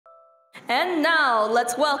And now,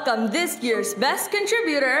 let's welcome this year's best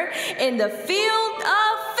contributor in the field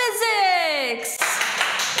of physics!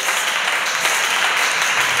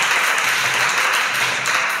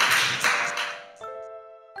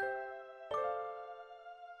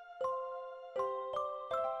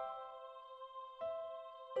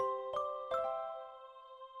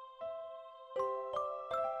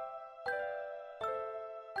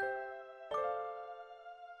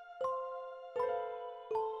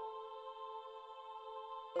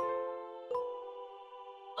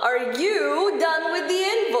 Are you done with the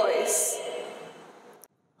invoice?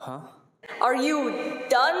 Huh? Are you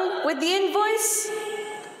done with the invoice?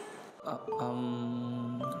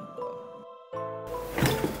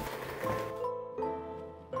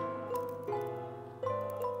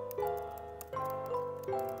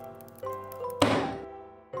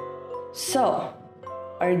 So,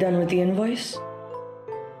 are you done with the invoice?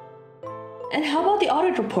 And how about the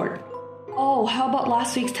audit report? Oh, how about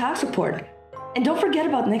last week's tax report? And don't forget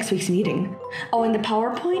about next week's meeting. Oh, and the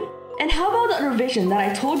PowerPoint? And how about the revision that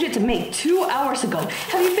I told you to make 2 hours ago?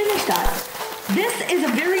 Have you finished that? This is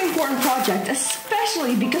a very important project,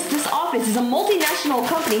 especially because this office is a multinational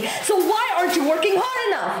company, so why aren't you working hard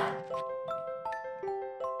enough?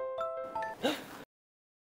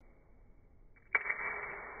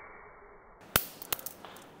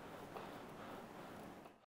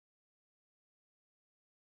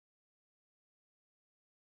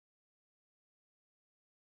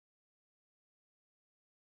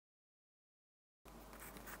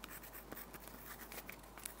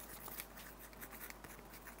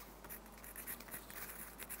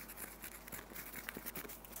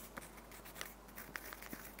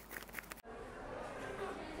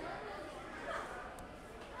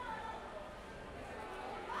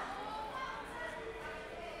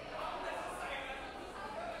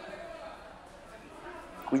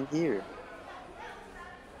 Queen here.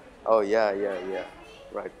 Oh yeah.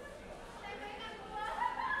 Right.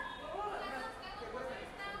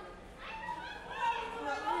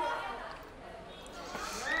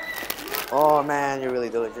 Oh man, you're really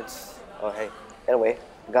diligent. Oh hey. Anyway,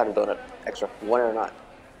 got a donut. Extra. You want it or not?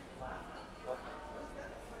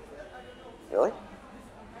 Really?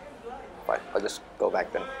 Fine, I'll just go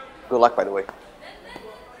back then. Good luck, by the way.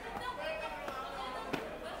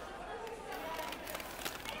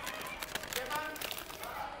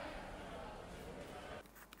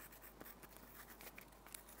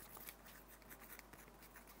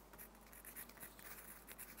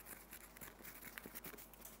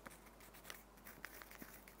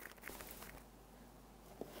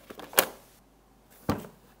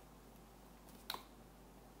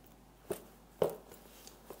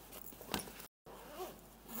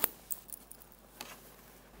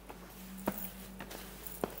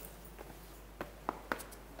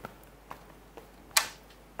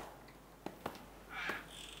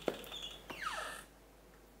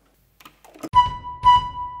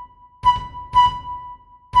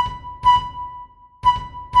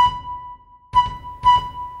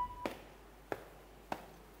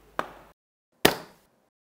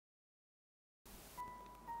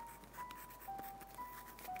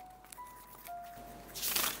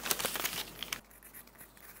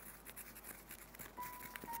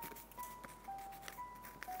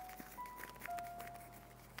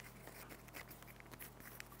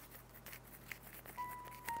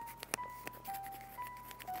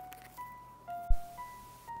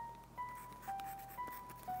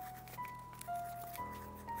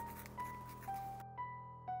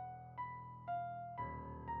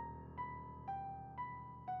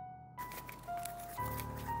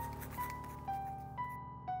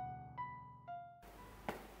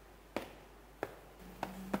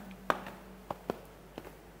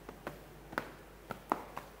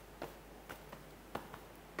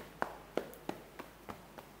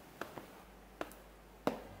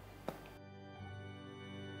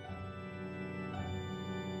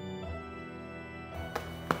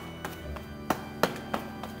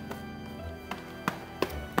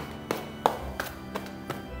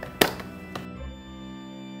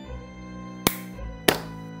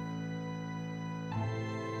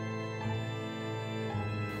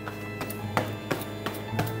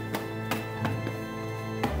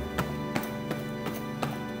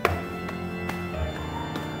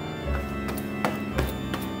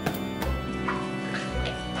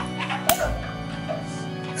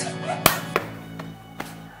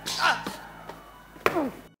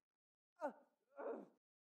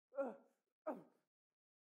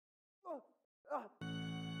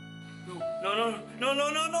 No!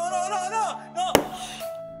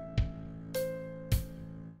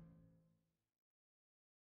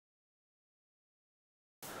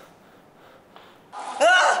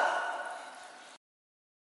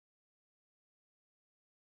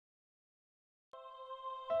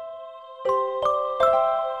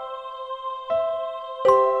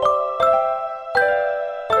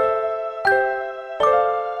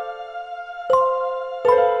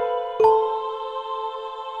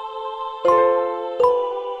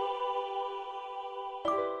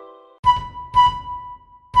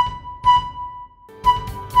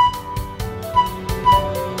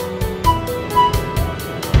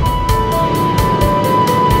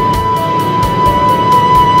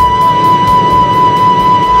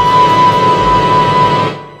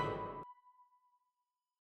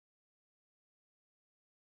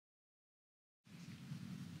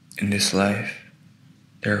 In this life,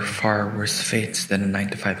 there are far worse fates than a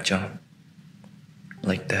 9-to-5 job.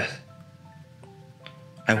 Like death.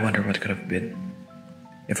 I wonder what could have been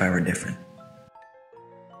if I were different.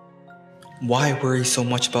 Why worry so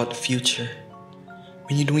much about the future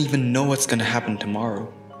when you don't even know what's gonna happen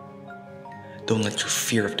tomorrow? Don't let your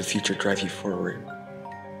fear of the future drive you forward,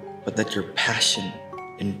 but let your passion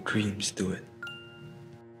and dreams do it.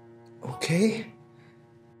 Okay?